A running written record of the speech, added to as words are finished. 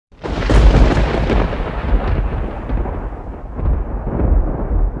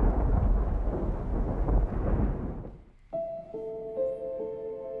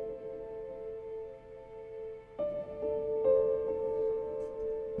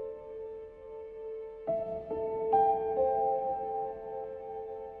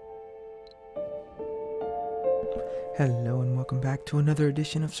Hello and welcome back to another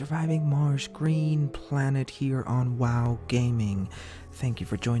edition of Surviving Mars Green Planet here on WoW Gaming. Thank you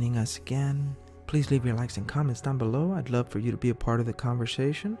for joining us again. Please leave your likes and comments down below. I'd love for you to be a part of the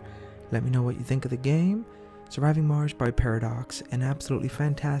conversation. Let me know what you think of the game. Surviving Mars by Paradox, an absolutely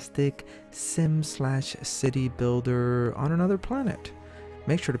fantastic sim/city builder on another planet.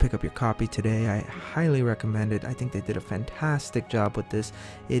 Make sure to pick up your copy today. I highly recommend it. I think they did a fantastic job with this.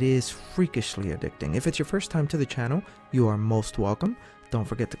 It is freakishly addicting. If it's your first time to the channel, you are most welcome. Don't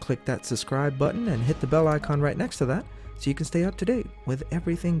forget to click that subscribe button and hit the bell icon right next to that so you can stay up to date with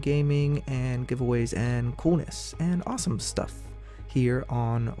everything gaming and giveaways and coolness and awesome stuff here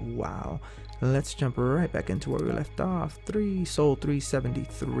on WoW. Let's jump right back into where we left off. Soul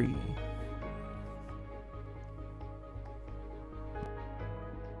 373.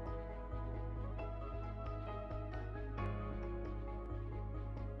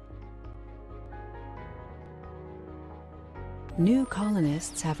 New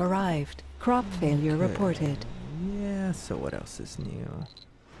colonists have arrived. Crop failure reported. Yeah, so what else is new?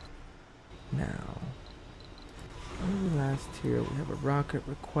 Now, last here we have a rocket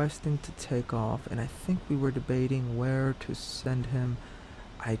requesting to take off, and I think we were debating where to send him.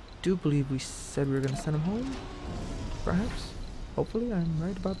 I do believe we said we were going to send him home, perhaps? Hopefully, I'm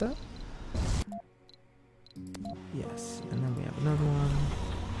right about that. Yes, and then we have another one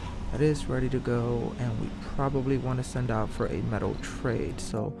that is ready to go, and we probably want to send out for a metal trade,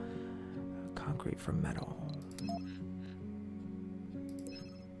 so concrete for metal.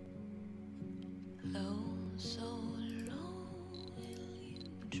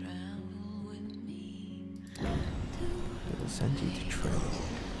 It'll send you to trade.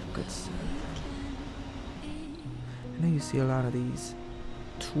 Good stuff. I know you see a lot of these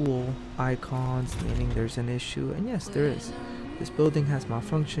tool icons meaning there's an issue, and yes, there is. This building has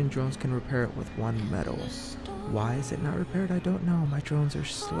malfunction. Drones can repair it with 1 metal. Why is it not repaired? I don't know. My drones are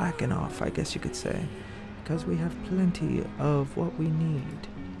slacking off, I guess you could say. Because we have plenty of what we need,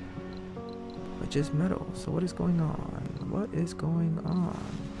 which is metal. So what is going on? What is going on?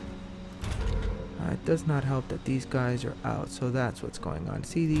 It does not help that these guys are out, so that's what's going on.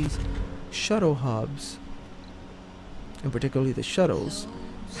 See these shuttle hubs, and particularly the shuttles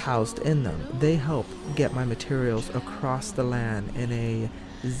housed in them, they help get my materials across the land in a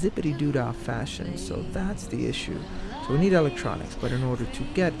zippity-doo-dah fashion, so that's the issue. So we need electronics, but in order to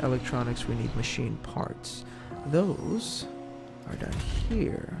get electronics we need machine parts. Those are down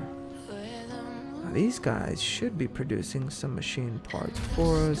here. Now, these guys should be producing some machine parts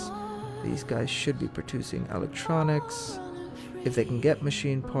for us. These guys should be producing electronics if they can get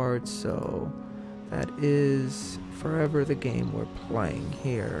machine parts, so that is forever the game we're playing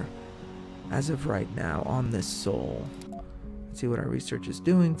here as of right now on this soul. Let's see what our research is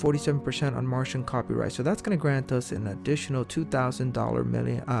doing. 47% on Martian copyright, so that's going to grant us an additional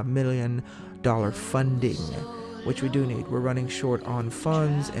 $2,000 million funding, which we do need. We're running short on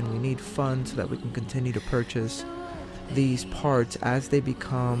funds, and we need funds so that we can continue to purchase these parts as they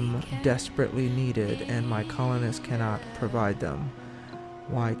become desperately needed, and my colonists cannot provide them.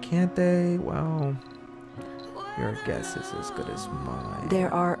 Why can't they? Well, your guess is as good as mine.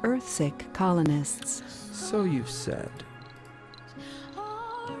 There are Earthsick colonists. So you've said.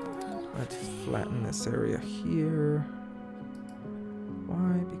 Let's flatten this area here.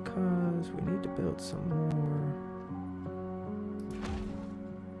 Why? Because we need to build some more.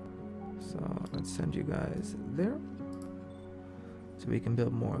 So let's send you guys there, so we can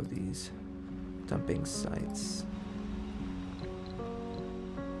build more of these dumping sites.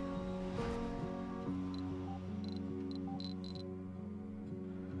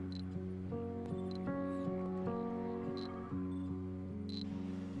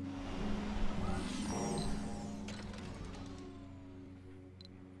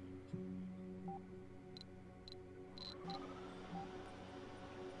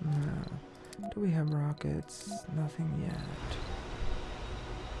 Do we have rockets? Nothing yet.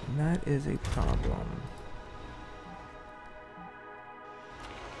 And that is a problem.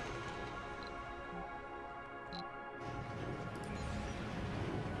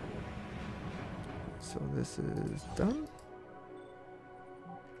 So this is done.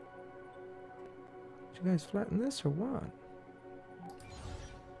 Did you guys flatten this or what?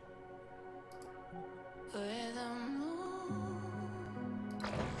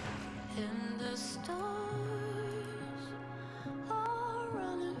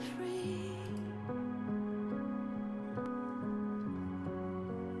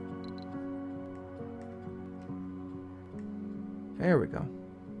 There we go.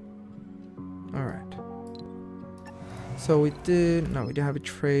 All right. So we did have a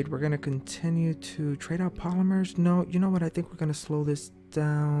trade. We're gonna continue to trade out polymers. No, you know what? I think we're gonna slow this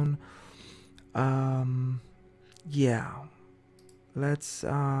down. Yeah. Let's,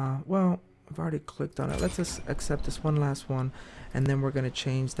 well, I've already clicked on it. Let's just accept this one last one, and then we're gonna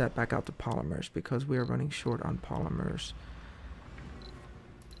change that back out to polymers because we are running short on polymers.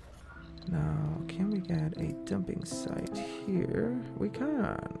 Now, can we get a dumping site here? We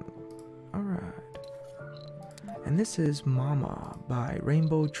can. Alright. And this is Mama by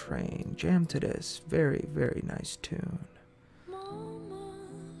Rainbow Train. Jam to this. Very, very nice tune. Mama,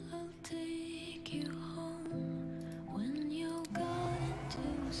 I'll take you home when you got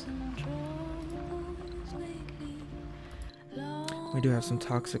into some troubles lately. We do have some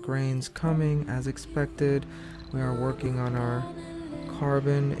toxic rains coming as expected. We are working on our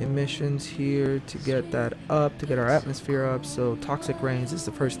carbon emissions here to get that up, to get our atmosphere up. So toxic rains is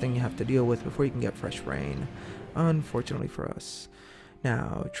the first thing you have to deal with before you can get fresh rain, unfortunately for us.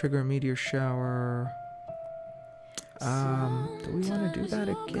 Now, trigger a meteor shower. Do we want to do that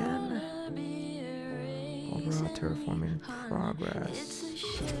again? Overall terraforming progress.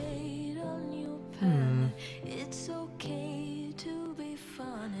 It's okay to be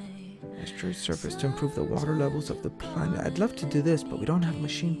funny. Asteroid surface to improve the water levels of the planet. I'd love to do this, but we don't have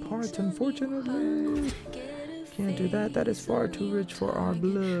machine parts, unfortunately. Can't do that. That is far too rich for our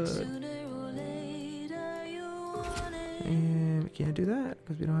blood. And we can't do that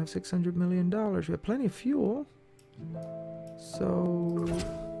because we don't have $600 million. We have plenty of fuel. So,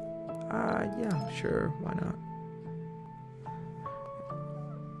 yeah, sure. Why not?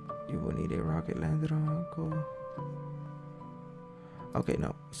 You will need a rocket landed on. Cool. Okay,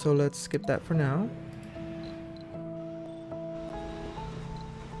 no. So let's skip that for now.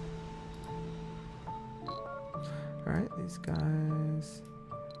 Alright, these guys.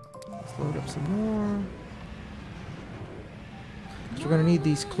 Let's load up some more. So we're gonna need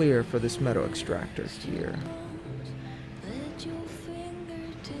these clear for this metal extractor here.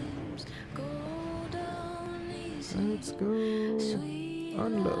 Let's go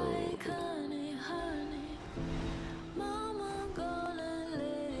unload.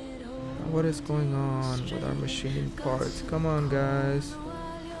 What is going on with our machine parts? Come on, guys.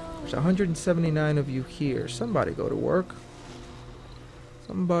 There's 179 of you here. Somebody go to work.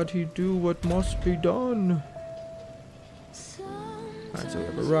 Somebody do what must be done. Alright, so we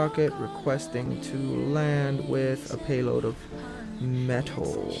have a rocket requesting to land with a payload of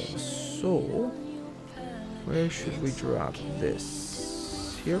metal. So, where should we drop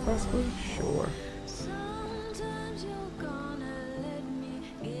this? Here, possibly? Sure.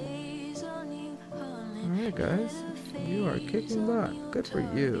 Alright, guys. You are kicking butt. Good for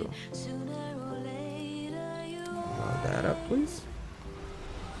you. Load that up, please.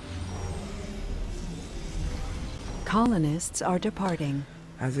 Colonists are departing.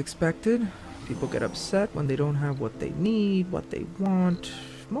 As expected, people get upset when they don't have what they need, what they want.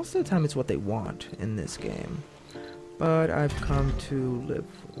 Most of the time it's what they want in this game. But I've come to live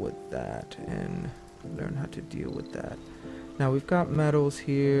with that and learn how to deal with that. Now we've got metals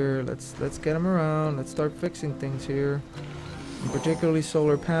here. Let's get them around. Let's start fixing things here. And particularly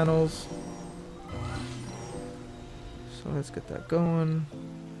solar panels. So let's get that going.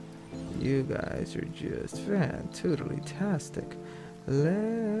 You guys are just fan-toodly-tastic.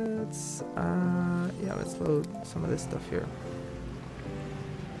 Let's load some of this stuff here.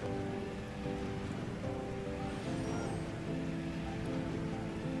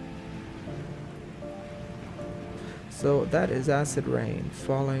 So that is acid rain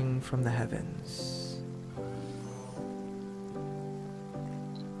falling from the heavens.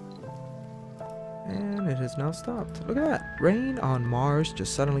 And it has now stopped. Look at that. Rain on Mars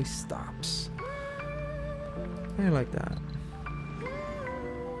just suddenly stops. I like that.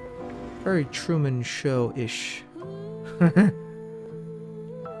 Very Truman Show-ish.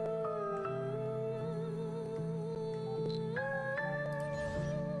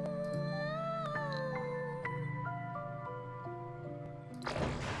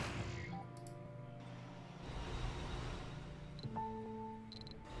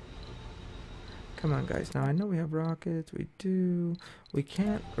 Come on, guys. Now, I know we have rockets. We do. We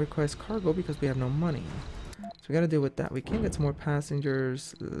can't request cargo because we have no money. So we gotta deal with that. We can get some more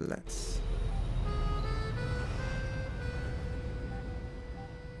passengers. Let's.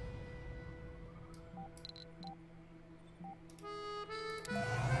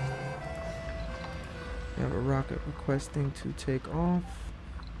 We have a rocket requesting to take off.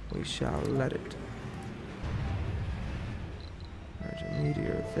 We shall let it. There's a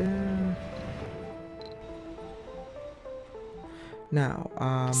meteor there.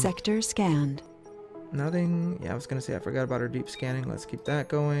 Now, Sector scanned. Nothing. Yeah, I was gonna say I forgot about our deep scanning. Let's keep that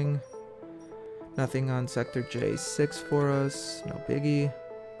going. Nothing on sector J6 for us. No biggie.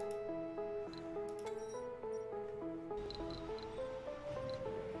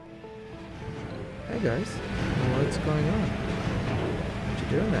 Hey guys, what's going on? What you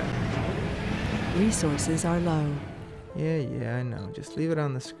doing there? Resources are low. Yeah, I know. Just leave it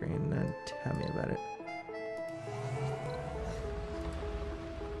on the screen and tell me about it.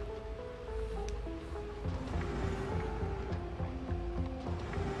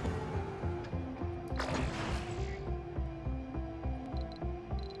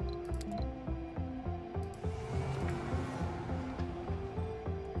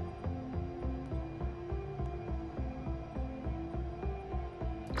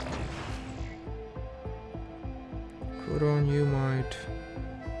 Put on you might.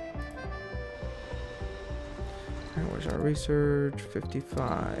 Alright, where's our research?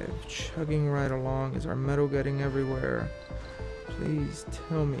 55. Chugging right along. Is our metal getting everywhere? Please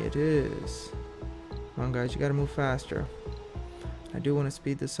tell me it is. Come on guys, you gotta move faster. I do want to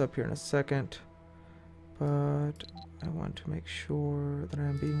speed this up here in a second, but I want to make sure that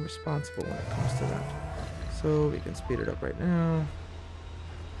I'm being responsible when it comes to that. So we can speed it up right now.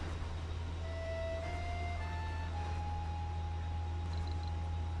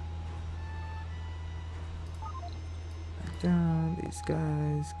 Down, these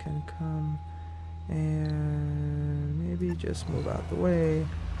guys can come and maybe just move out the way.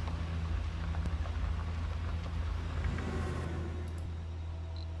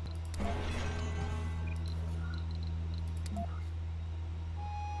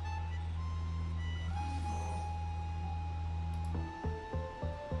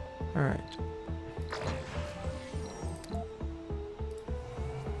 All right.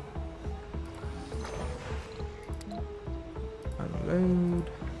 Unload.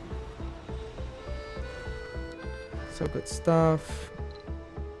 So good stuff.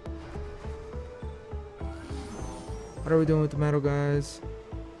 What are we doing with the metal, guys?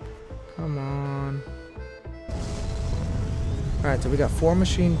 Come on. Alright, so we got 4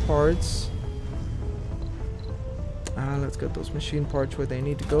 machine parts. Let's get those machine parts where they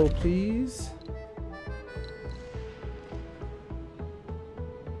need to go, please.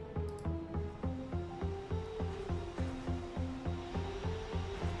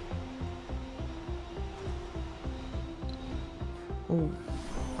 Oh,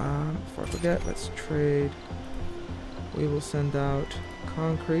 before I forget, let's trade. We will send out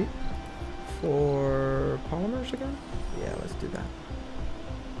concrete for polymers again. Yeah, let's do that.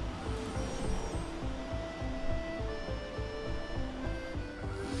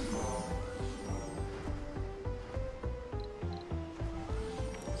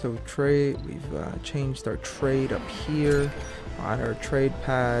 So we've changed our trade up here on our trade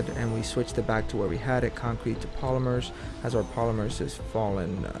pad, and we switched it back to where we had it, concrete to polymers, as our polymers has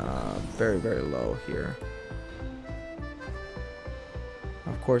fallen very, very low here.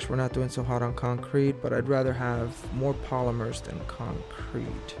 Of course, we're not doing so hot on concrete, but I'd rather have more polymers than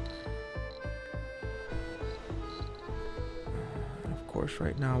concrete. And of course,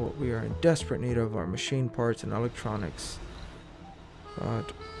 right now what we are in desperate need of are machine parts and electronics.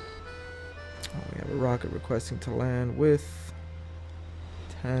 But we have a rocket requesting to land with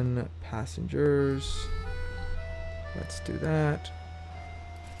 10 passengers. Let's do that.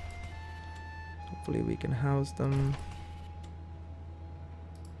 Hopefully we can house them.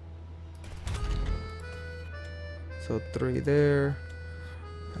 So 3 there.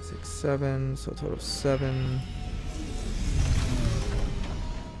 6, 7. So a total of 7.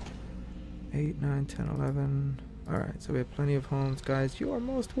 8, 9, 10, 11. Alright, so we have plenty of homes, guys. You are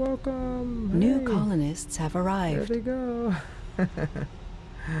most welcome. New Hey, colonists have there arrived. they go.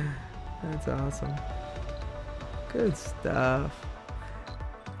 That's awesome. Good stuff.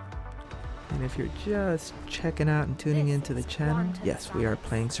 And if you're just checking out and tuning into the channel, yes, we are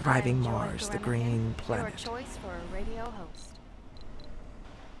playing Surviving Mars, the green planet. Choice for a radio host.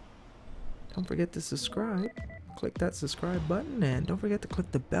 Don't forget to subscribe. Click that subscribe button, and don't forget to click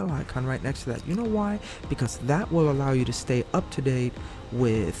the bell icon right next to that. You know why? Because that will allow you to stay up to date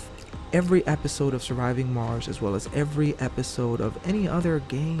with every episode of Surviving Mars, as well as every episode of any other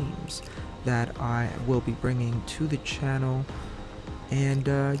games that I will be bringing to the channel. And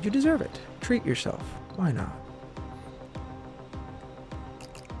you deserve it. Treat yourself. Why not?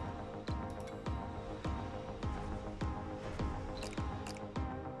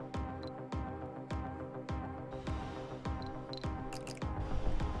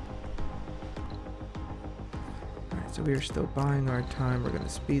 So we are still buying our time. We're going to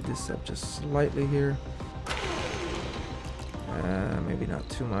speed this up just slightly here. Maybe not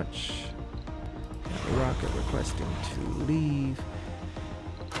too much. Yeah, rocket requesting to leave.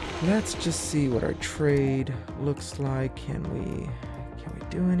 Let's just see what our trade looks like. Can we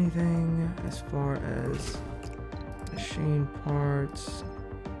do anything as far as machine parts?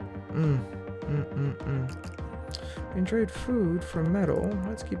 We can trade food for metal.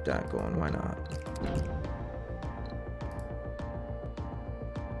 Let's keep that going. Why not?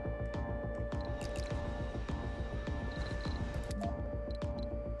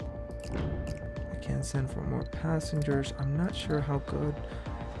 I can send for more passengers. I'm not sure how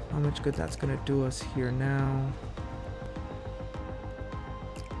much good that's gonna do us here now.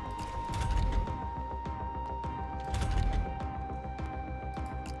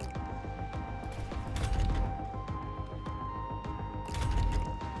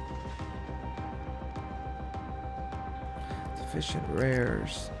 Sufficient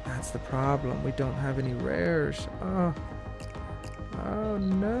rares. That's the problem. We don't have any rares. Oh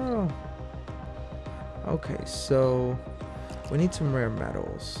no. Okay, so we need some rare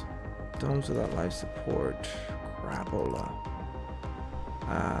metals. Domes without life support. Crapola.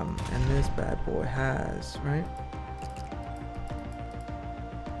 And this bad boy has, right?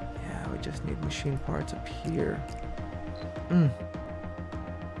 Yeah, we just need machine parts up here.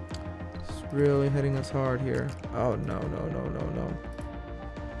 Really hitting us hard here. Oh no.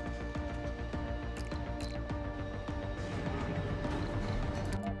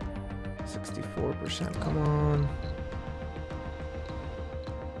 64%, come on.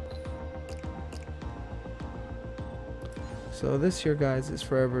 So this here, guys, is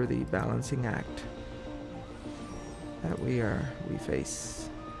forever the balancing act that we face.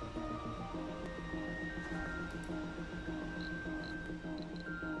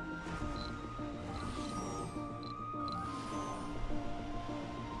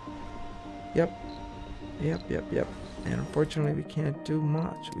 Yep. And unfortunately, we can't do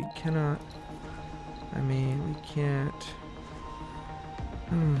much. We cannot. I mean, we can't.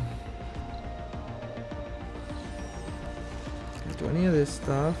 Can't do any of this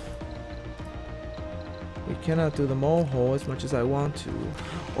stuff. We cannot do the mole hole as much as I want to.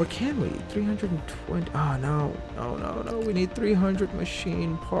 Or can we? 320. Oh, no. We need 300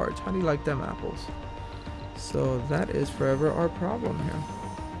 machine parts. How do you like them apples? So that is forever our problem here.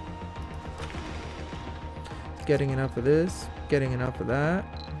 Getting enough of this, getting enough of that.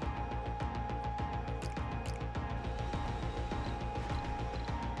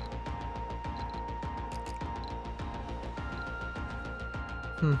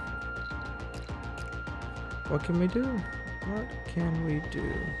 What can we do? What can we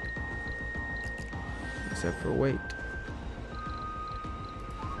do? Except for wait.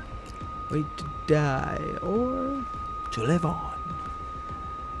 Wait to die or to live on.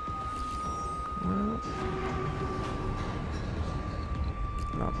 Well,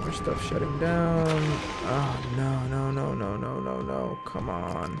 a lot more stuff shutting down. Oh, no. Come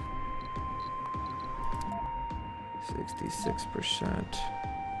on. 66%.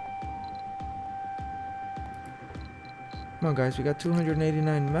 Come on, guys. We got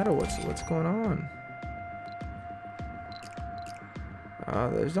 289 metal. What's going on?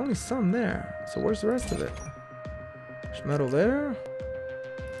 There's only some there. So where's the rest of it? There's metal there.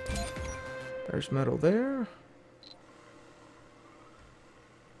 There's metal there.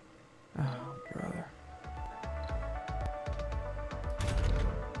 Oh, brother.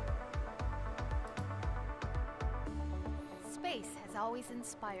 Space has always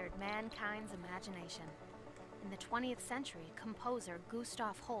inspired mankind's imagination. In the 20th century, composer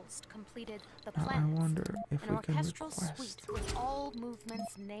Gustav Holst completed The Now, I Planets, wonder if an we can orchestral request. suite with all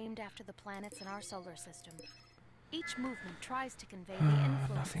movements named after the planets in our solar system. Each movement tries to convey the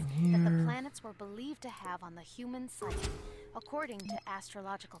influence nothing that the here. planets were believed to have on the human psyche, according to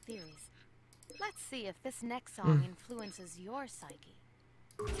astrological theories. Let's see if this next song influences your psyche.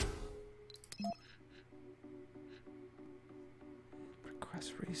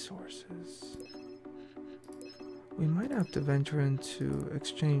 Request resources. We might have to venture into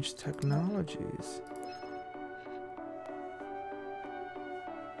exchange technologies.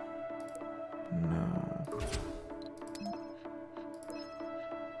 No.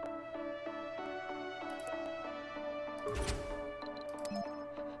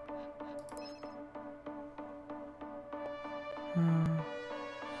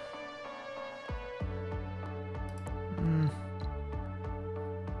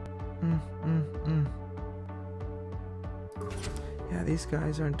 Yeah, these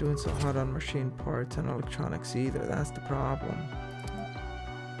guys aren't doing so hot on machine parts and electronics either. That's the problem.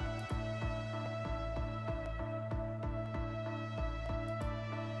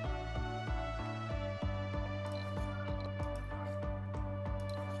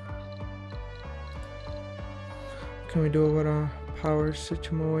 can we do about our power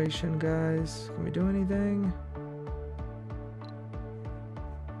situation, guys? Can we do anything?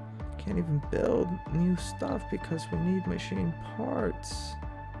 Can't even build new stuff because we need machine parts.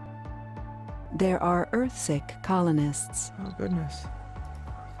 There are Earthsick colonists. Oh goodness.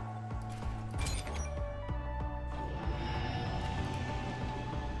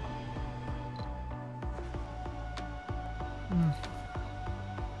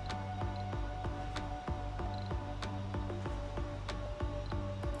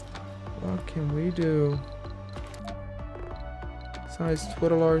 What can we do? Besides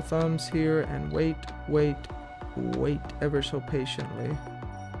twiddle our thumbs here and wait ever so patiently.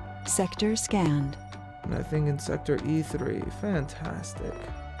 Sector scanned. Nothing in sector E3. Fantastic.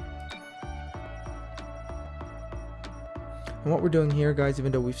 And what we're doing here, guys,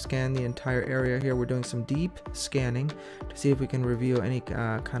 even though we've scanned the entire area here, we're doing some deep scanning to see if we can reveal any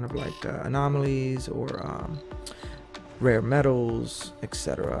kind of like anomalies or rare metals,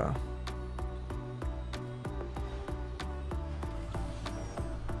 etc.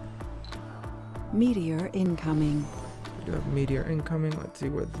 Meteor incoming. We do have meteor incoming. Let's see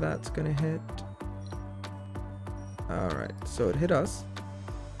where that's gonna hit. Alright, so it hit us.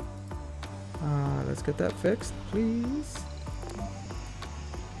 Let's get that fixed, please.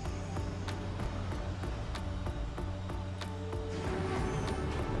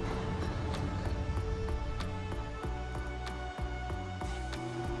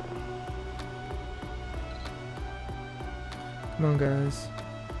 Come on, guys.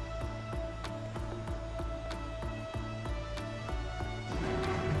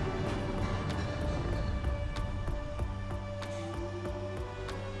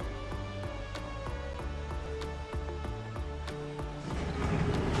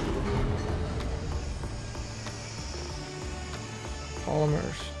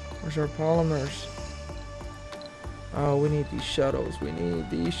 Polymers. Where's our polymers? Oh, we need these shuttles. We need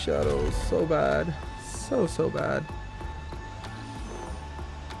these shuttles so bad. So bad.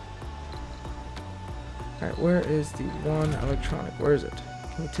 Alright, where is the one electronic? Where is it?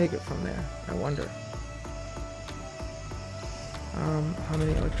 Can we take it from there? I wonder. How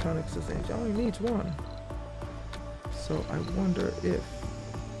many electronics does it need? It only needs one. So I wonder if...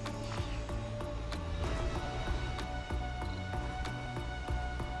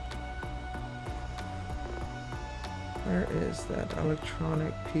 Where is that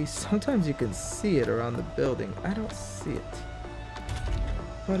electronic piece? Sometimes you can see it around the building. I don't see it.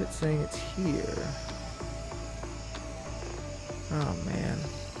 But it's saying it's here. Oh man.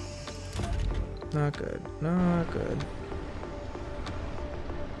 Not good. Not good.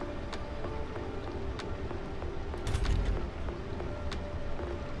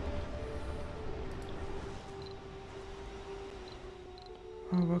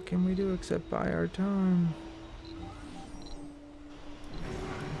 Oh, what can we do except buy our time?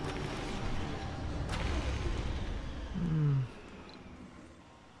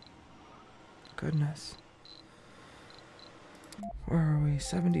 Goodness. Where are we?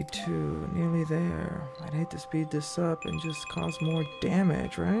 72. Nearly there. I'd hate to speed this up and just cause more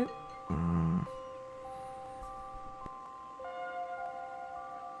damage, right?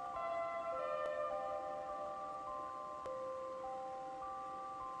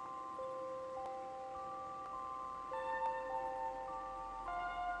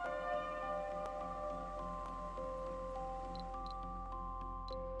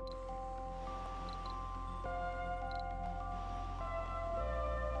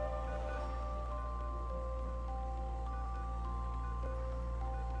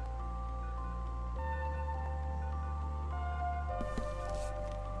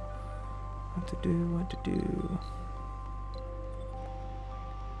 What to do.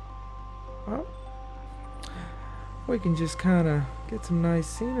 Well, we can just kind of get some nice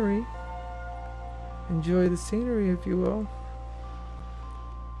scenery. Enjoy the scenery, if you will.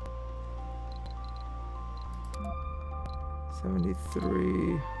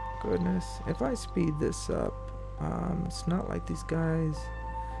 $73. Goodness. If I speed this up, it's not like these guys,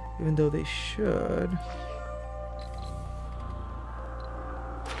 even though they should.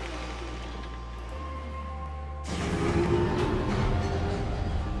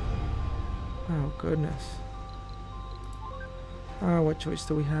 Oh goodness. What choice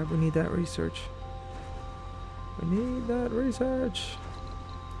do we have? We need that research. We need that research.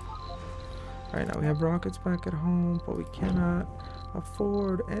 Alright, now we have rockets back at home, but we cannot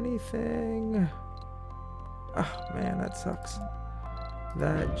afford anything. Oh man, that sucks.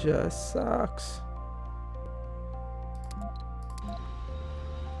 That just sucks.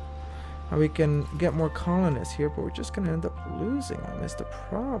 Now we can get more colonists here, but we're just gonna end up losing them. Is the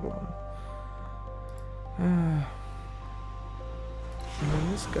problem. And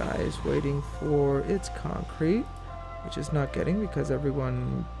then this guy is waiting for its concrete, which is not getting because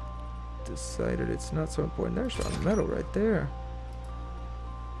everyone decided it's not so important. There's some metal right there.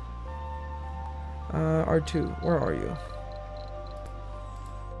 R2, where are you?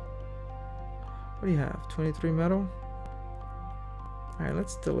 What do you have? 23 metal? Alright,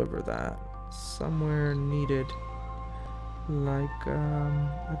 let's deliver that somewhere needed. Like,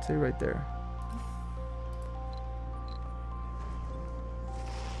 let's say right there.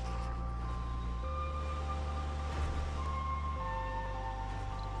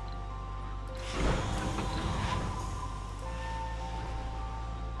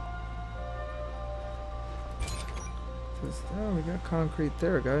 Oh, we got concrete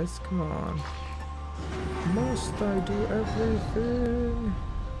there, guys. Come on. Must I do everything?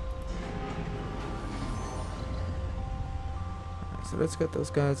 Alright, so let's get those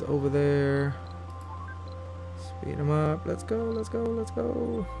guys over there. Speed them up. Let's go, let's go, let's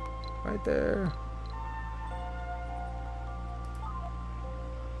go. Right there.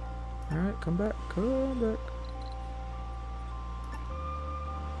 Alright, come back, come back.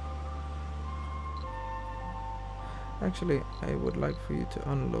 Actually, I would like for you to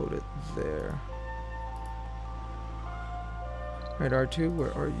unload it there. Alright, R2,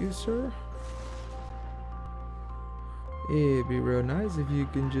 where are you, sir? It'd be real nice if you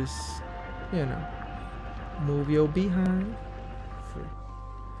can just, you know, move your behind.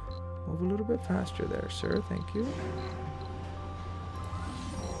 Move a little bit faster there, sir. Thank you.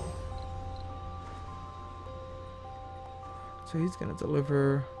 So he's gonna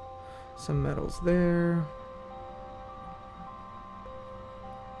deliver some metals there.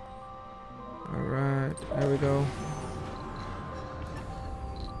 Alright, there we go.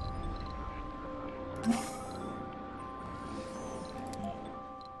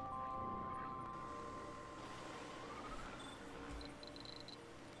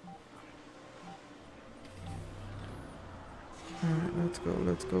 Alright, let's go,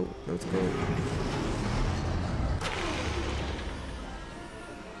 let's go, let's go.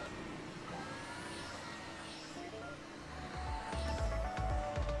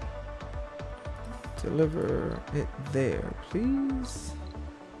 Deliver it there, please.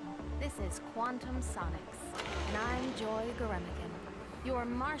 This is Quantum Sonics, and I'm Joy Garemigan, your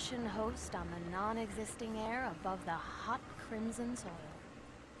Martian host on the non-existing air above the hot crimson soil.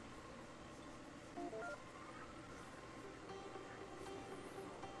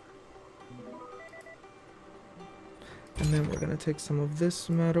 And then we're gonna take some of this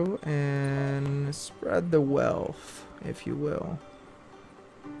metal and spread the wealth, if you will.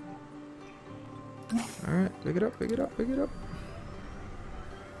 Alright, pick it up, pick it up, pick it up.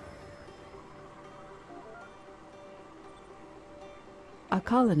 A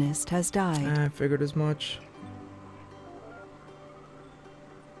colonist has died. I figured as much.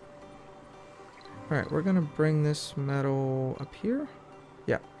 Alright, we're gonna bring this metal up here.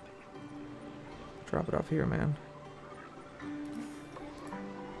 Yeah. Drop it off here, man.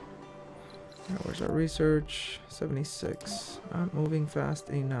 Alright, where's our research? 76. Not moving fast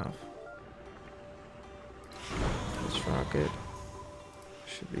enough. This rocket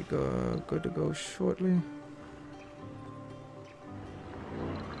should be good to go shortly.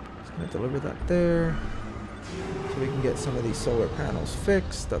 Just gonna deliver that there, so we can get some of these solar panels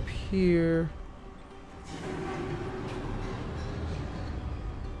fixed up here.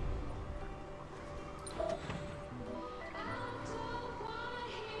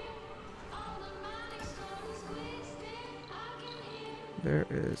 There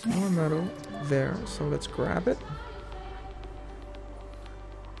is more metal there, so let's grab it.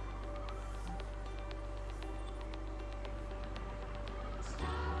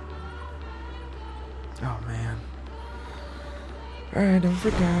 Oh man. Alright, don't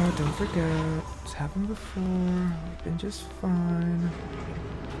forget, don't forget. It's happened before. We've been just fine.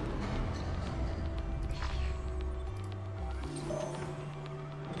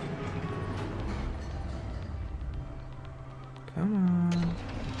 Come on.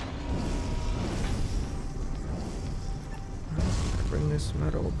 Bring this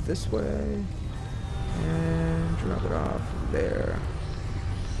metal this way and drop it off there.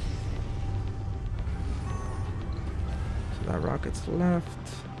 So that rocket's left.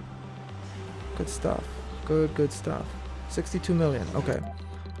 Good stuff. Good stuff. 62 million. Okay.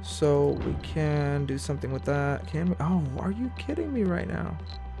 So we can do something with that. Can we? Oh, are you kidding me right now?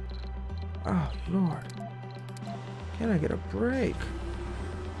 Oh, Lord. Can I get a break?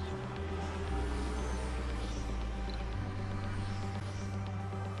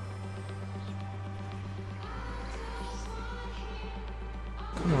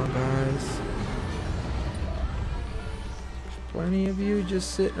 Come on, guys. plenty of you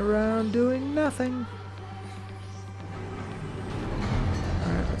just sitting around doing nothing.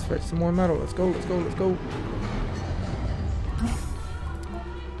 Alright, let's fetch some more metal. Let's go, let's go, let's go.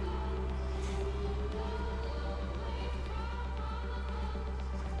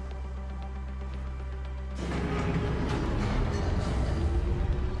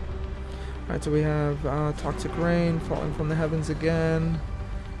 Alright, so we have toxic rain falling from the heavens again.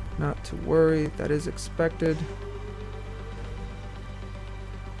 Not to worry, that is expected.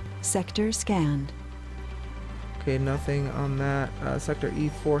 Sector scanned. Okay, nothing on that. Sector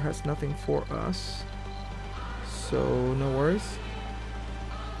E4 has nothing for us. So, no worries.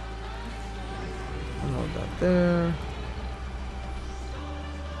 Unload that there.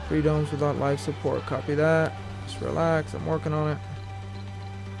 3 domes without life support. Copy that. Just relax, I'm working on it.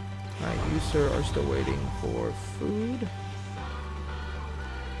 Alright, you sir are still waiting for food.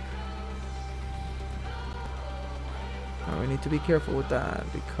 Now we need to be careful with that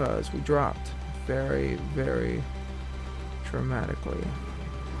because we dropped very, very dramatically.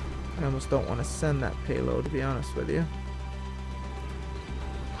 I almost don't want to send that payload, to be honest with you.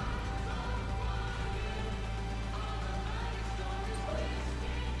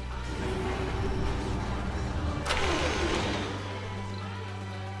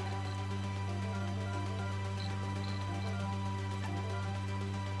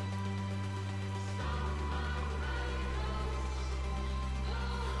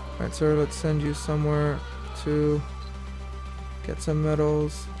 Alright, sir, let's send you somewhere to get some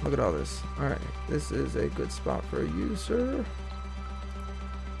metals. Look at all this. Alright, this is a good spot for you, sir.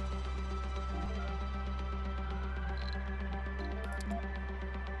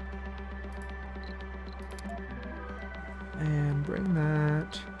 And bring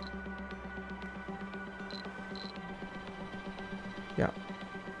that. Yeah,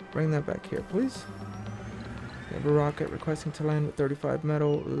 bring that back here, please. We have a rocket requesting to land with 35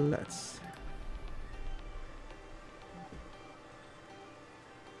 metal. Let's.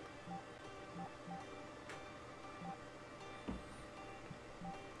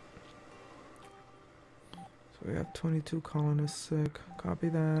 So we have 22 colonists sick. Copy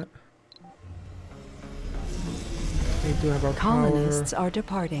that. We do have our Colonists power are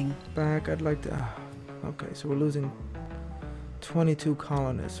departing. back. I'd like to. Okay, so we're losing 22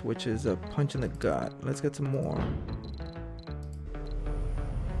 colonists, which is a punch in the gut. Let's get some more.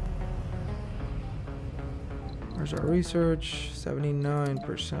 Where's our research?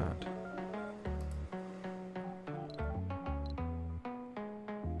 79%.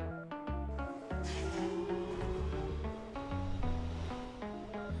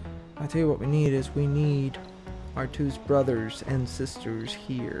 I tell you what we need is we need our 2 brothers and sisters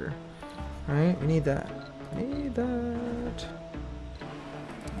here. Alright, we need that. Need that.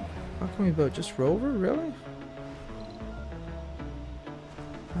 How can we vote? Just Rover? Really?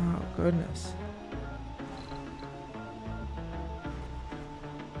 Oh, goodness.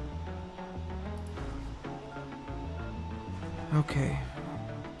 Okay.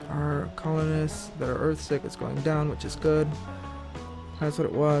 Our colonists that are Earthsick is going down, which is good. That's what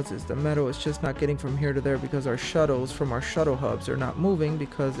it was, is the metal is just not getting from here to there because our shuttles from our shuttle hubs are not moving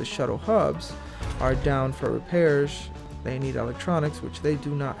because the shuttle hubs are down for repairs. They need electronics, which they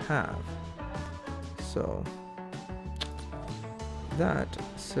do not have. So, that,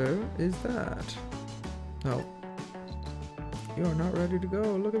 sir, is that. No. You are not ready to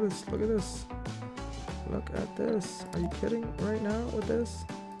go. Look at this. Look at this. Look at this. Are you kidding right now with this?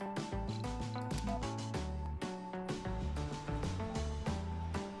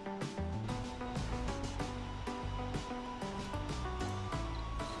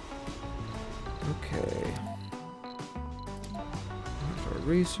 Okay. For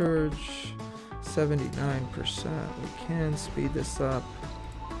research, 79%. We can speed this up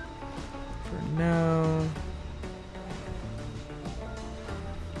for now.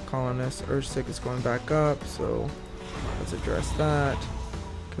 Colonist Earthsick is going back up, so let's address that.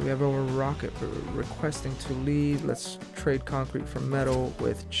 Okay, we have our rocket requesting to leave. Let's trade concrete for metal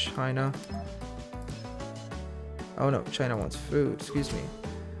with China. Oh no, China wants food. Excuse me.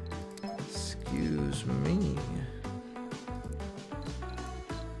 Excuse me.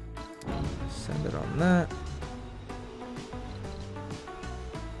 Send it on that.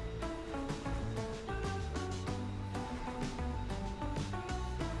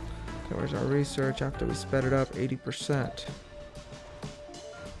 Okay, where's our research after we sped it up? 80%.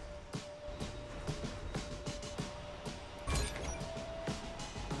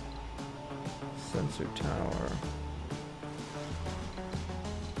 Sensor tower.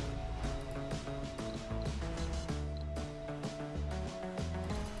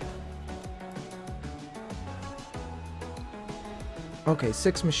 Okay,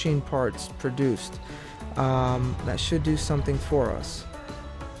 6 machine parts produced. That should do something for us.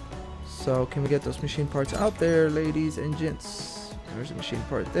 So can we get those machine parts out there, ladies and gents? There's a machine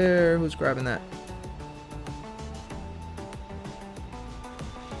part there. Who's grabbing that?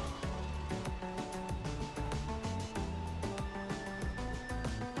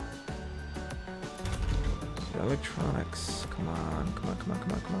 Electronics. Come on, come on, come on,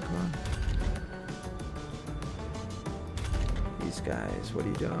 come on, come on, come on. These guys, what are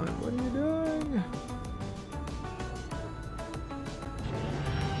you doing? What are you doing?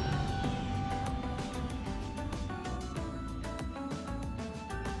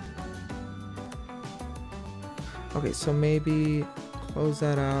 Okay, so maybe close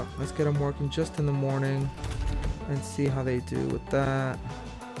that out. Let's get them working just in the morning and see how they do with that.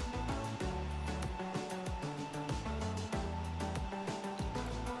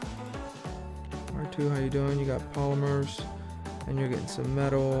 R2, how you doing? You got polymers and you're getting some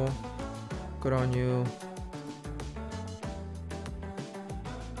metal. Good on you.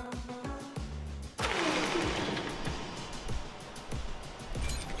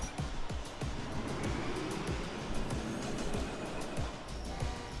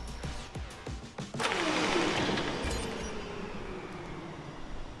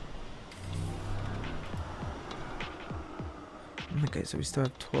 Okay, so we still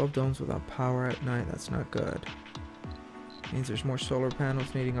have 12 domes without power at night. That's not good. Means there's more solar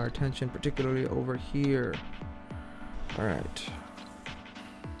panels needing our attention, particularly over here. Alright.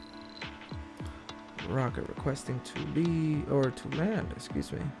 Rocket requesting to leave, or to land,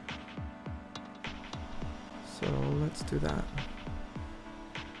 excuse me. So let's do that.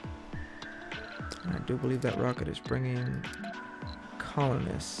 I do believe that rocket is bringing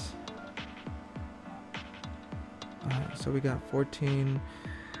colonists. So we got 14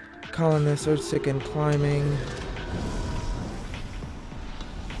 colonists are sick and climbing.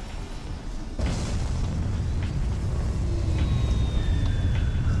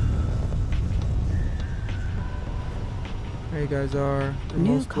 There you guys are. You're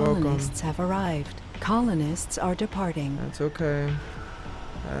New most welcome. colonists have arrived. Colonists are departing. That's okay.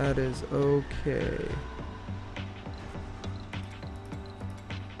 That is okay.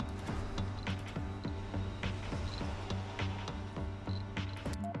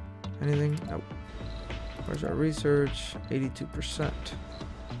 Anything? Nope. Where's our research? 82%.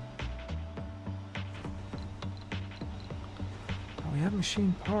 Oh, we have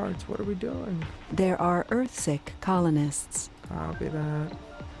machine parts. What are we doing? There are Earthsick colonists. Copy that.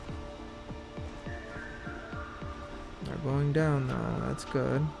 They're going down now. That's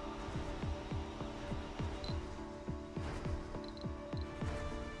good.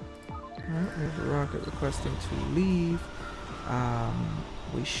 Alright, we have a rocket requesting to leave.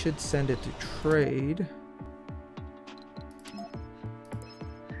 We should send it to trade.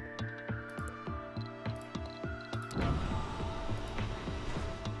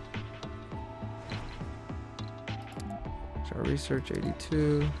 So our research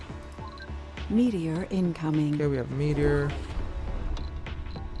 82. Meteor incoming. Okay, we have meteor.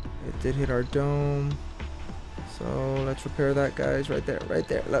 It did hit our dome. So let's repair that, guys. Right there, right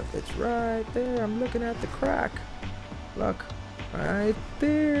there. Look, it's right there. I'm looking at the crack. Look. Right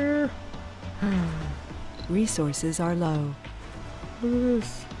there. Resources are low. Look at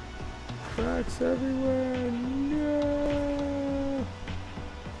this. Cracks everywhere. No.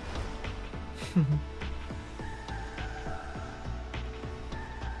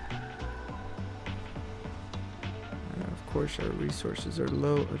 Of course, our resources are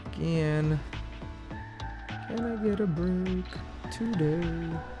low again. Can I get a break today?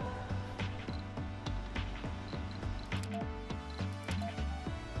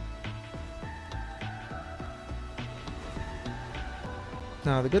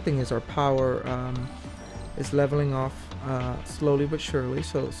 Now the good thing is our power is leveling off slowly but surely,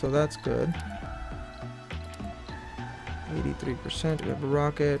 so that's good. 83%. We have a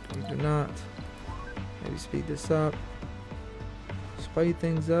rocket. We do not. Maybe speed this up. Speed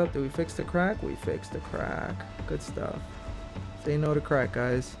things up. Did we fix the crack? We fixed the crack. Good stuff. Say no to crack,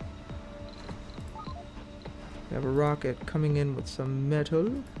 guys. We have a rocket coming in with some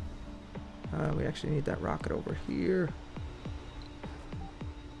metal. We actually need that rocket over here.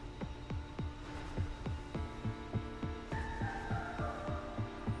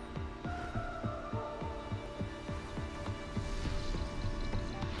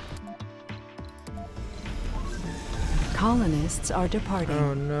 Colonists are departing.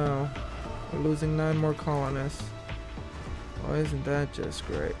 Oh no. We're losing 9 more colonists. Oh, isn't that just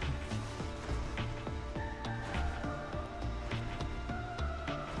great?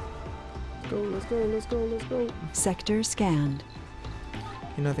 Let's go, let's go, let's go, let's go. Sector scanned.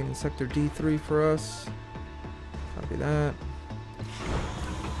 Nothing in sector D3 for us. Copy that.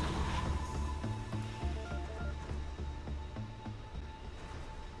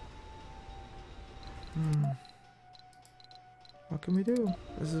 What can we do?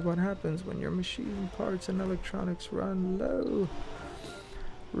 This is what happens when your machine parts and electronics run low.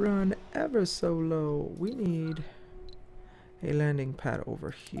 Run ever so low. We need a landing pad over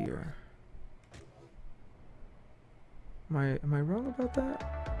here. Am I wrong about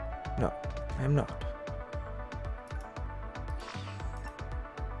that? No, I am not.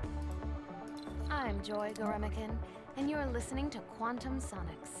 I'm Joy Goremican, and you're listening to Quantum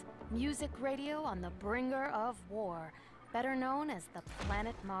Sonics, music radio on the bringer of war, better known as the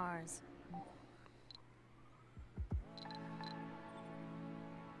planet Mars.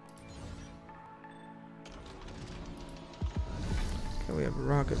 Okay, we have a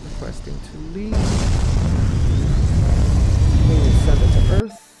rocket requesting to leave. We will send it to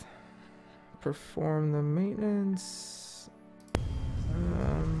Earth. Perform the maintenance.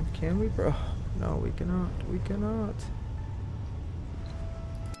 Can we, bro? No, we cannot. We cannot.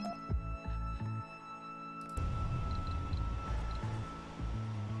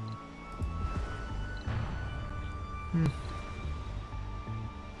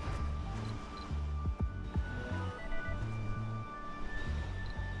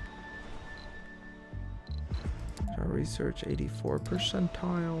 Our research 84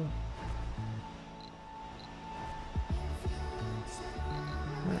 percentile.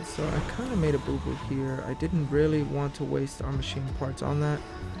 Alright, so I kind of made a boo-boo here. I didn't really want to waste our machine parts on that.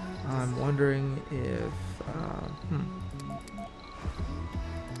 I'm wondering if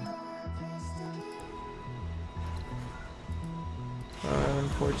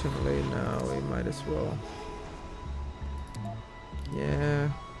unfortunately, no, we might as well. Yeah.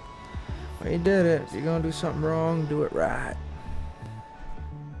 Well, you did it. If you're gonna do something wrong, do it right.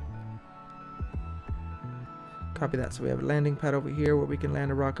 Copy that. So we have a landing pad over here where we can land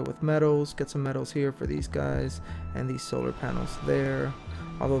a rocket with metals. Get some metals here for these guys and these solar panels there.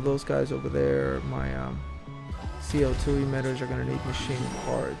 Although those guys over there, my CO2 emitters are gonna need machine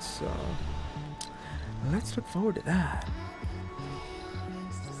parts. So let's look forward to that.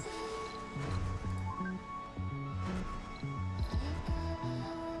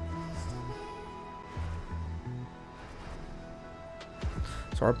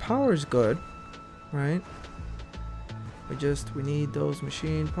 So our power is good, right? We need those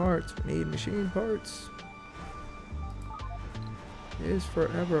machine parts. We need machine parts. It is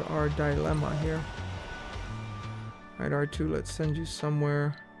forever our dilemma here. Alright, R2, let's send you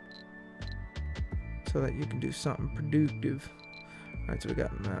somewhere so that you can do something productive. Alright, so we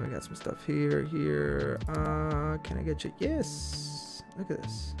got some stuff here. Can I get you? Yes! Look at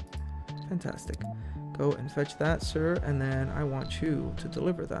this. Fantastic. Go and fetch that, sir, and then I want you to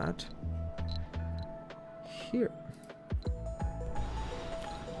deliver that here.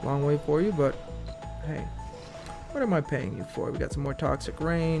 Long way for you, but hey, what am I paying you for? We got some more toxic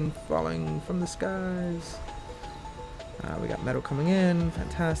rain falling from the skies. We got metal coming in.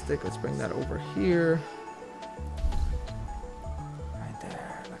 Fantastic. Let's bring that over here. Right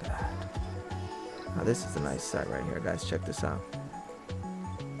there. Look at that. Now this is a nice site right here, guys. Check this out.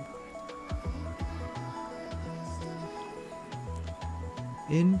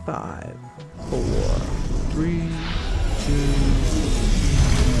 In 5, 4, 3, 2.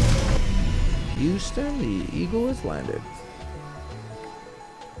 Houston, the Eagle has landed.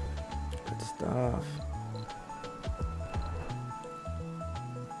 Good stuff.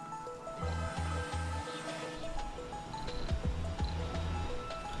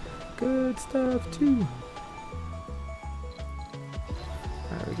 Good stuff too.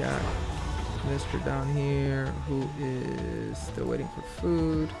 Alright, we got Mr. down here who is still waiting for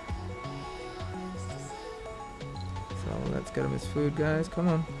food. So let's get him his food, guys. Come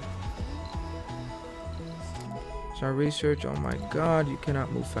on. Our research, oh my god, you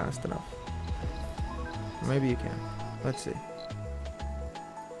cannot move fast enough. Maybe you can. Let's see.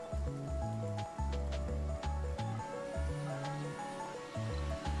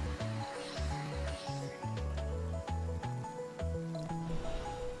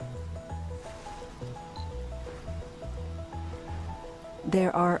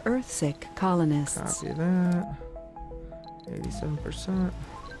 There are Earthsick colonists. Copy that. 87%.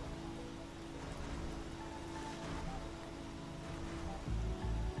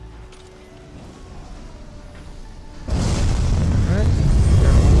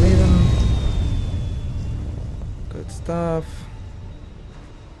 Stuff.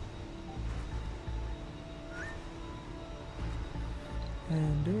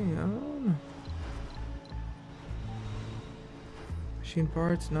 And down. Machine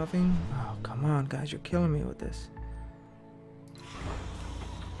parts, nothing. Oh, come on, guys, you're killing me with this.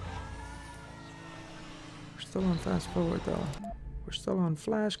 We're still on fast forward, though. We're still on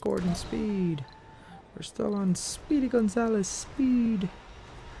Flash Gordon speed. We're still on Speedy Gonzalez speed.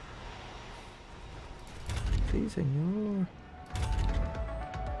 Sí, señor.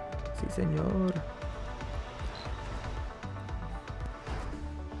 Sí, señor.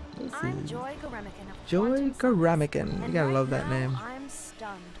 I'm Joy Garemican of Joy Quantum Garemican. Science, You and gotta right love that now, name. I'm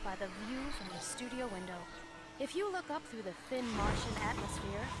stunned by the view from the studio window. If you look up through the thin Martian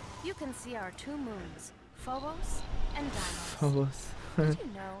atmosphere, you can see our two moons, Phobos and Deimos. Phobos. Did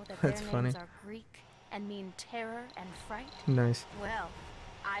you know that That's their funny. names are Greek and mean terror and fright? Nice. Well,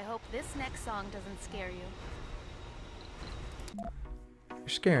 I hope this next song doesn't scare you. You're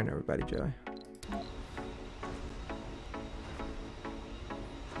scaring everybody, Joy.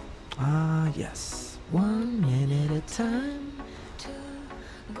 Ah, yes. 1 minute at a time. To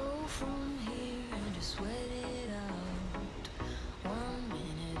go from here and just sweat it out. 1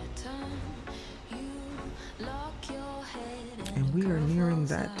 minute at a time. You lock your head And we are nearing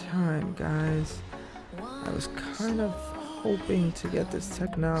that time, guys. I was kind of hoping to get this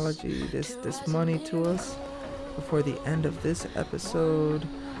technology, this money to us before the end of this episode.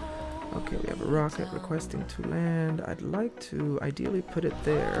 Okay, we have a rocket requesting to land. I'd like to ideally put it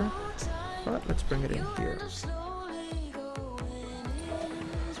there, but let's bring it in here.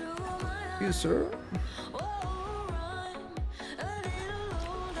 You, sir.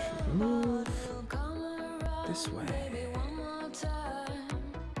 Should move this way.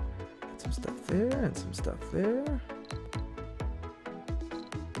 Get some stuff there and some stuff there.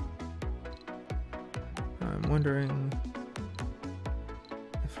 I'm wondering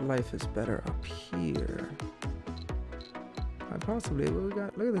if life is better up here. Possibly. What we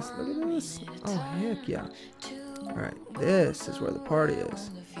got? Look at this. Look at this. Oh, heck yeah. Alright, this is where the party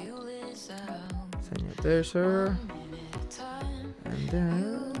is. Send you up there, sir. And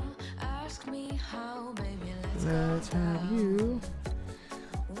then let's have you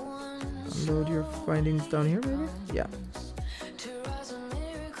unload your findings down here, maybe? Yeah.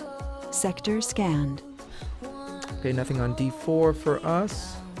 Sector scanned. Okay, nothing on D4 for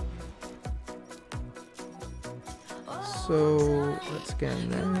us. So let's scan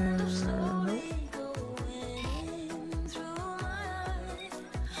there. Nope.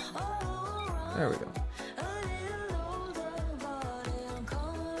 There we go.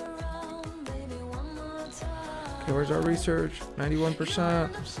 Okay, where's our research? 91%.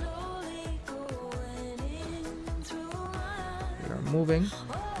 We are moving.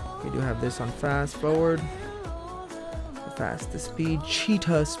 We do have this on fast forward. The fastest speed,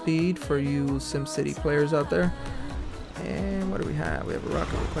 cheetah speed for you SimCity players out there. And what do we have? We have a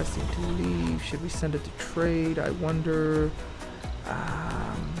rocket requesting to leave. Should we send it to trade? I wonder.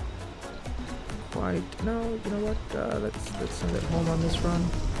 Quite. No, you know what? Let's send it home on this run.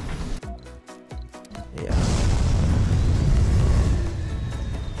 Yeah.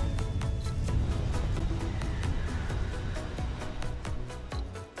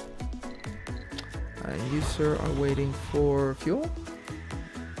 And you, sir, are waiting for fuel.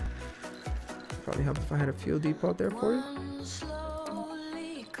 Probably help if I had a fuel depot there for you.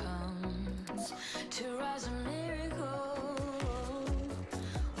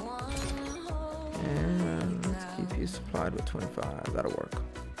 And let's keep you supplied with 25. That'll work.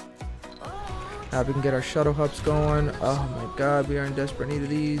 Now we can get our shuttle hubs going. Oh my god, we are in desperate need of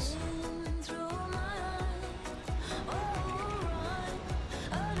these.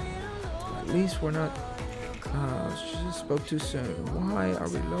 At least we're not... just spoke too soon. Why are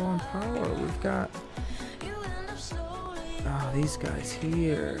we low on power? We've got... Oh, these guys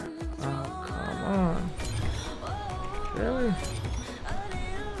here. Oh, come on. Really?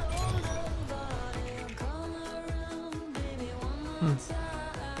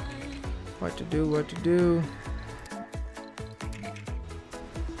 What to do, what to do.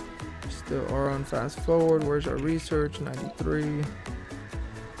 Still are on fast forward. Where's our research? 93.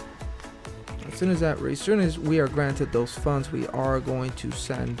 As soon as we are granted those funds, we are going to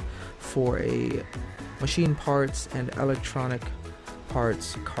send for a machine parts and electronic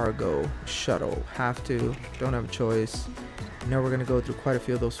parts cargo shuttle. Have to, don't have a choice. Now we're going to go through quite a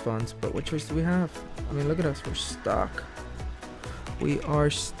few of those funds, but what choice do we have? I mean, look at us, we're stuck. We are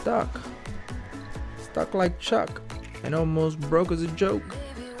stuck. Stuck like Chuck, and almost broke as a joke.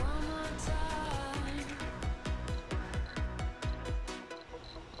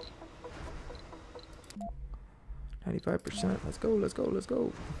 %. Let's go, let's go, let's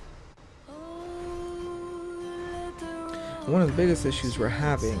go. One of the biggest issues we're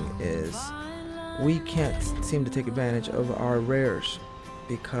having is we can't seem to take advantage of our rares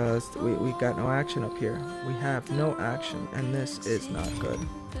because we got no action up here. We have no action, and this is not good.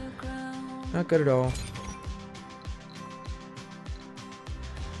 Not good at all.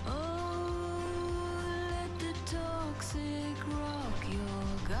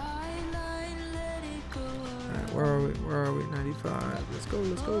 Alright, where are we? Where are we? 95. Let's go,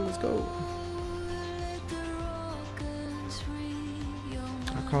 let's go, let's go.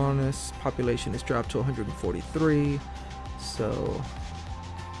 Our colonist population is dropped to 143, so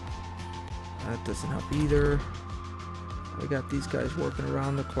that doesn't help either. We got these guys working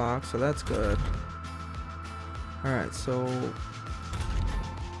around the clock, so that's good. Alright, so I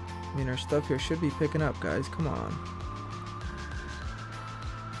mean, our stuff here should be picking up, guys. Come on.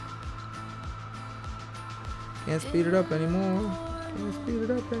 Can't speed it up anymore. Can't speed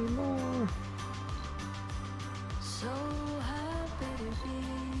it up anymore. So happy to be.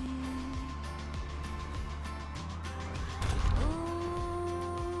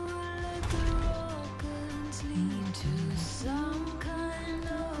 Oh, let the rockets lead to some kind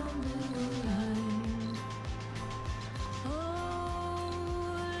of new life. Oh,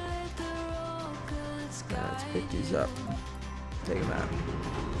 let the rockets Alright, let's guide pick these up. Take them out.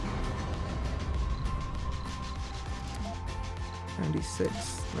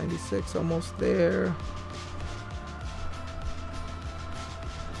 96, 96, almost there.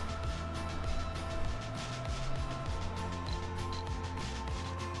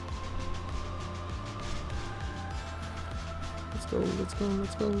 Let's go, let's go,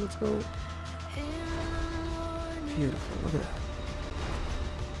 let's go, let's go. Beautiful, look at that.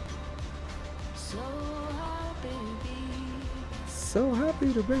 So happy to be. So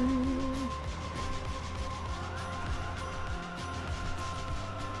happy to be.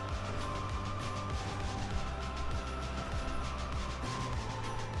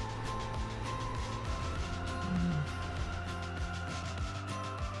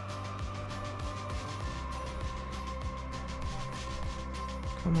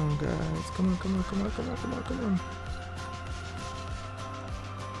 Come on, guys. Come on, come on, come on, come on, come on, come on.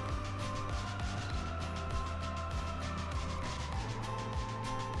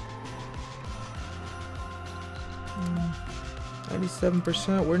 Mm,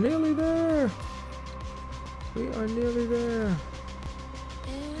 97%. We're nearly there. We are nearly there.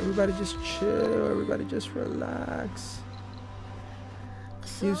 Everybody just chill. Everybody just relax.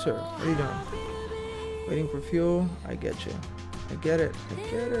 You, sir. What are you doing? Waiting for fuel? I get you. I get it. I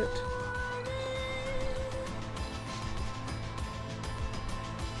get it.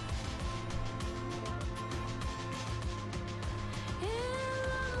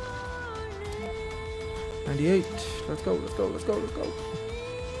 $98. Let's go. Let's go. Let's go. Let's go.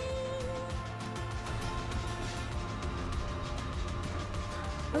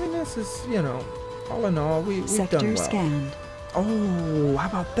 I mean, this is, you know, all in all, we've done Sector well. scanned. Oh, how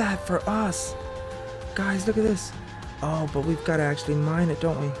about that for us? Guys, look at this. Oh, but we've got to actually mine it,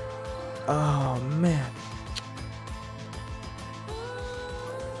 don't we? Oh, man.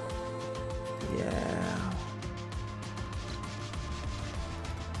 Yeah.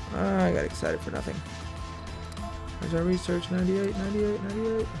 I got excited for nothing. Where's our research? 98, 98,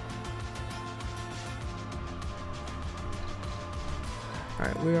 98.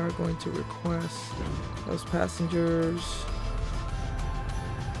 Alright, we are going to request those passengers.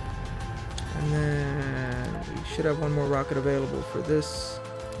 And then we should have one more rocket available for this.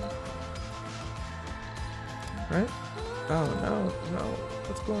 Right? Oh, no, no.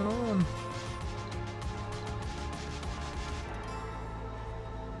 What's going on?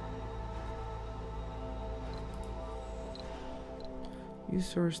 You,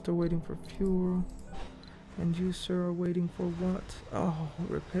 sir, are still waiting for fuel. And you, sir, are waiting for what? Oh,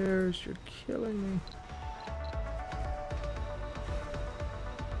 repairs. You're killing me.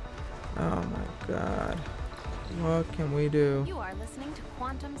 Oh my god. What can we do? You are listening to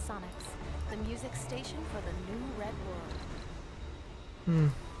Quantum Sonics, the music station for the new Red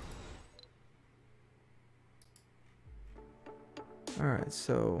World. Alright,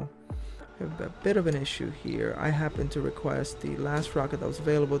 so we have a bit of an issue here. I happened to request the last rocket that was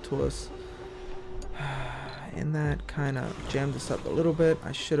available to us. And that kind of jammed us up a little bit.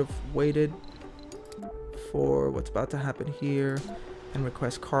 I should have waited for what's about to happen here and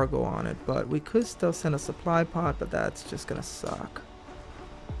request cargo on it, but we could still send a supply pod, but that's just gonna suck.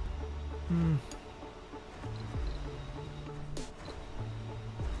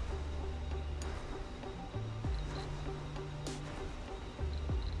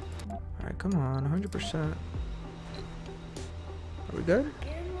 Alright, come on, 100%. Are we good?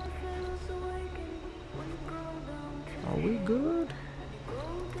 Are we good?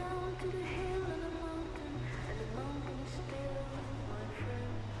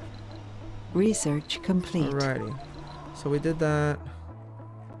 Research complete. Alrighty. So we did that.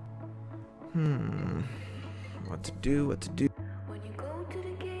 What to do? What to do? When you go to the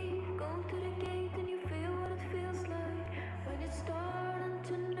gate, and you feel what it feels like. When it's starting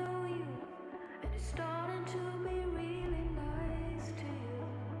to know you, and it's starting to be really nice to you.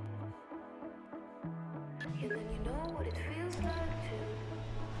 And then you know what it feels like to.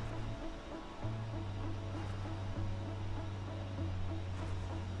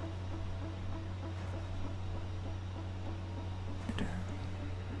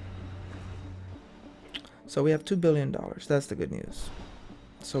 So we have $2 billion. That's the good news.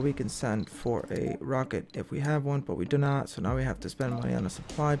 So we can send for a rocket if we have one, but we do not. So now we have to spend money on a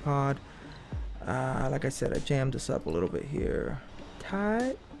supply pod. Like I said, I jammed this up a little bit here.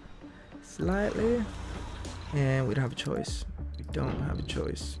 Tight. Slightly. And we don't have a choice. We don't have a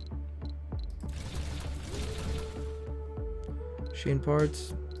choice. Machine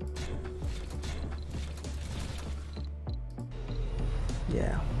parts.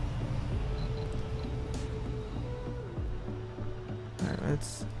 Yeah. Alright,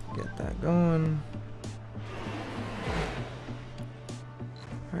 let's get that going.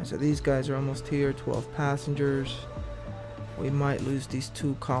 Alright, so these guys are almost here. 12 passengers. We might lose these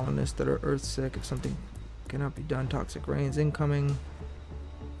 2 colonists that are Earthsick if something cannot be done. Toxic rains incoming.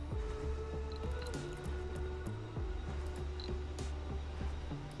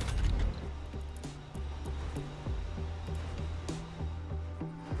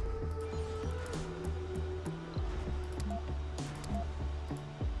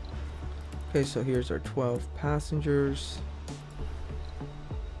 Okay, so here's our 12 passengers.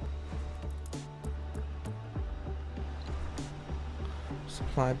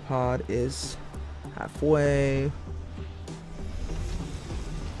 Supply pod is halfway.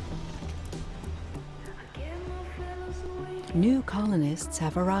 New colonists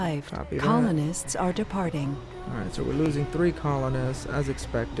have arrived. Copy that. Colonists are departing. Alright, so we're losing 3 colonists as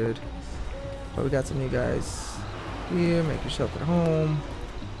expected. But we got some new guys here. Make yourself at home.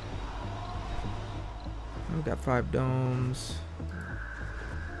 We've got 5 domes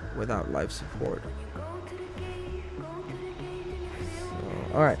without life support.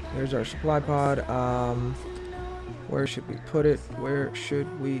 So, alright, here's our supply pod. Where should we put it? Where should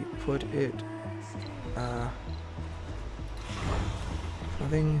we put it?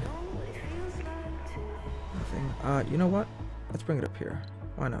 Nothing. You know what? Let's bring it up here.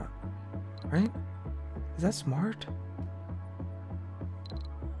 Why not? Right? Is that smart?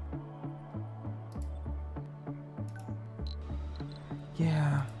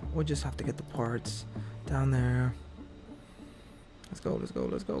 Yeah, we'll just have to get the parts down there. Let's go, let's go,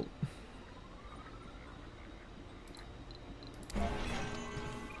 let's go.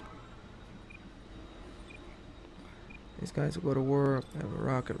 These guys will go to work. I have a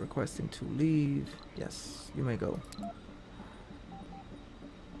rocket requesting to leave. Yes, you may go.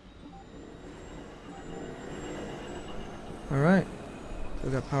 Alright, so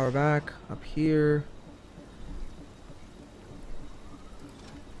we got power back up here.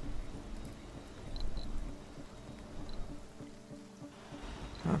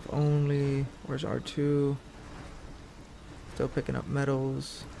 Half only. Where's R2? Still picking up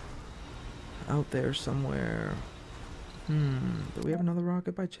metals. Out there somewhere. Do we have another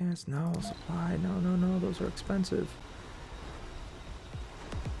rocket by chance? No. Supply. No, no, no. Those are expensive.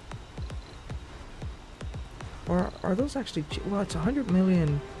 Or are those actually cheap? Well, it's 100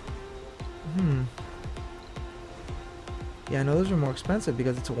 million. Yeah, no, those are more expensive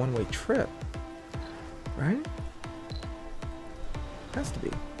because it's a one-way trip. Right? Has to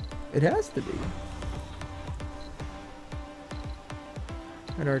be. It has to be.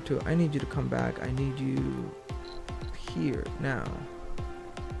 And R2, I need you to come back. I need you here now.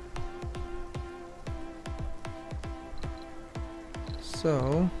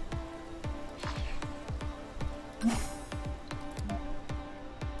 So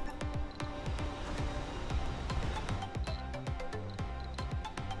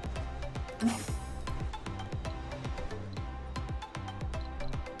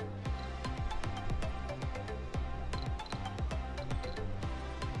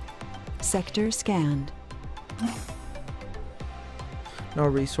Sector scanned. no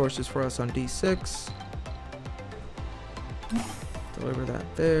resources for us on D6. Deliver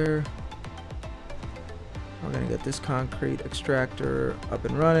that there. We're gonna get this concrete extractor up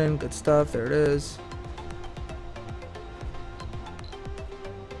and running. Good stuff. There it is.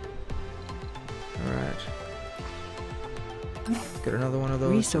 Alright. Let's get another one of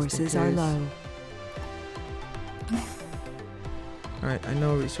those. Resources are low. Alright, I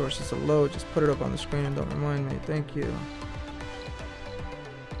know resources are low. Just put it up on the screen and don't remind me. Thank you.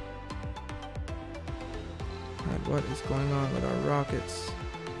 What is going on with our rockets?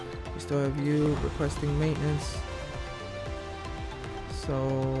 We still have you requesting maintenance. So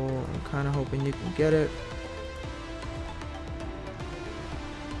I'm kind of hoping you can get it.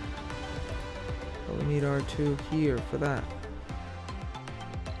 But we need R2 here for that.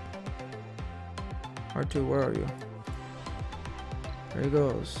 R2, where are you? There he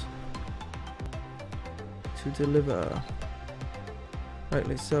goes. To deliver.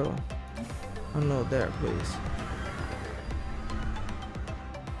 Rightly so. Unload there, please.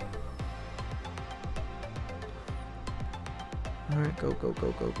 Alright, go, go,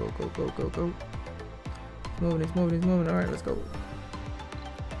 go, go, go, go, go, go, go. He's moving, he's moving, he's moving. Alright, let's go.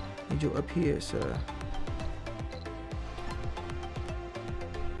 Need you up here, sir.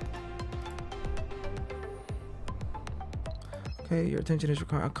 Okay, your attention is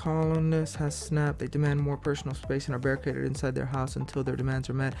required. A colonist has snapped. They demand more personal space and are barricaded inside their house until their demands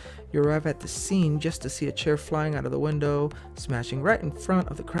are met. You arrive at the scene just to see a chair flying out of the window, smashing right in front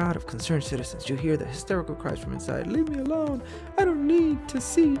of the crowd of concerned citizens. You hear the hysterical cries from inside. Leave me alone. I don't need to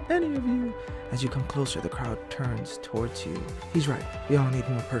see any of you. As you come closer, the crowd turns towards you. He's right. We all need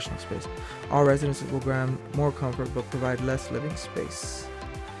more personal space. All residences will grant more comfort but provide less living space.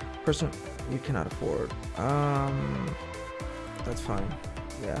 Personal, you cannot afford. That's fine.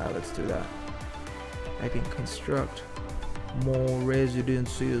 Yeah, let's do that. I can construct more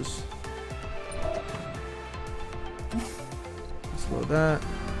residences. Slow that.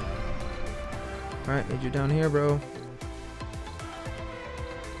 Alright, need you down here, bro.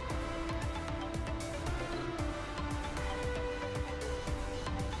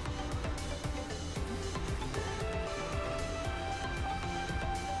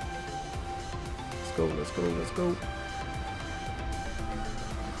 Let's go, let's go, let's go.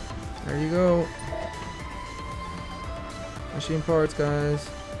 There you go. Machine parts, guys.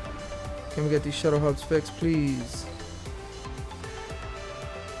 Can we get these shuttle hubs fixed, please?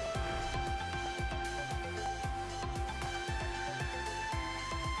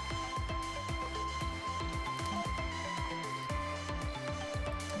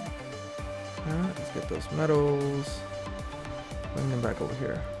 Alright, let's get those metals. Bring them back over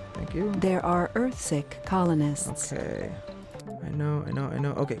here. Thank you. There are Earthsick colonists. Okay. I know.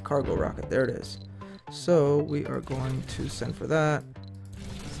 Okay, cargo rocket. There it is. So we are going to send for that.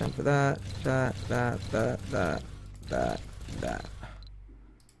 Send for that. That. A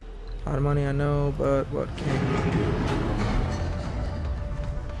lot of money, I know, but what can we do?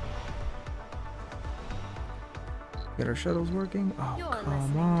 Get our shuttles working? Oh, You're come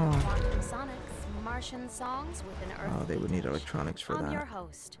listening to on. Quantum Sonic's Martian songs with an Earth Oh, they would need vintage. electronics for I'm your that.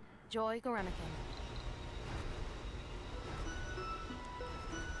 host, Joy Goremican.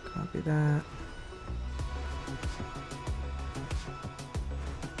 Copy that.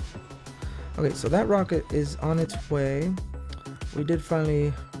 Okay, so that rocket is on its way. We did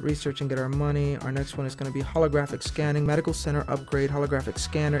finally research and get our money. Our next one is going to be holographic scanning. Medical center upgrade. Holographic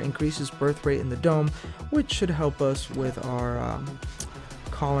scanner increases birth rate in the dome, which should help us with our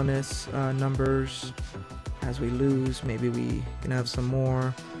colonists numbers. As we lose, maybe we can have some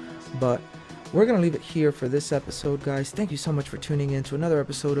more. But we're going to leave it here for this episode, guys. Thank you so much for tuning in to another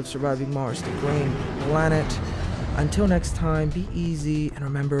episode of Surviving Mars, the Green Planet. Until next time, be easy, and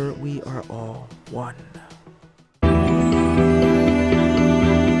remember, we are all one.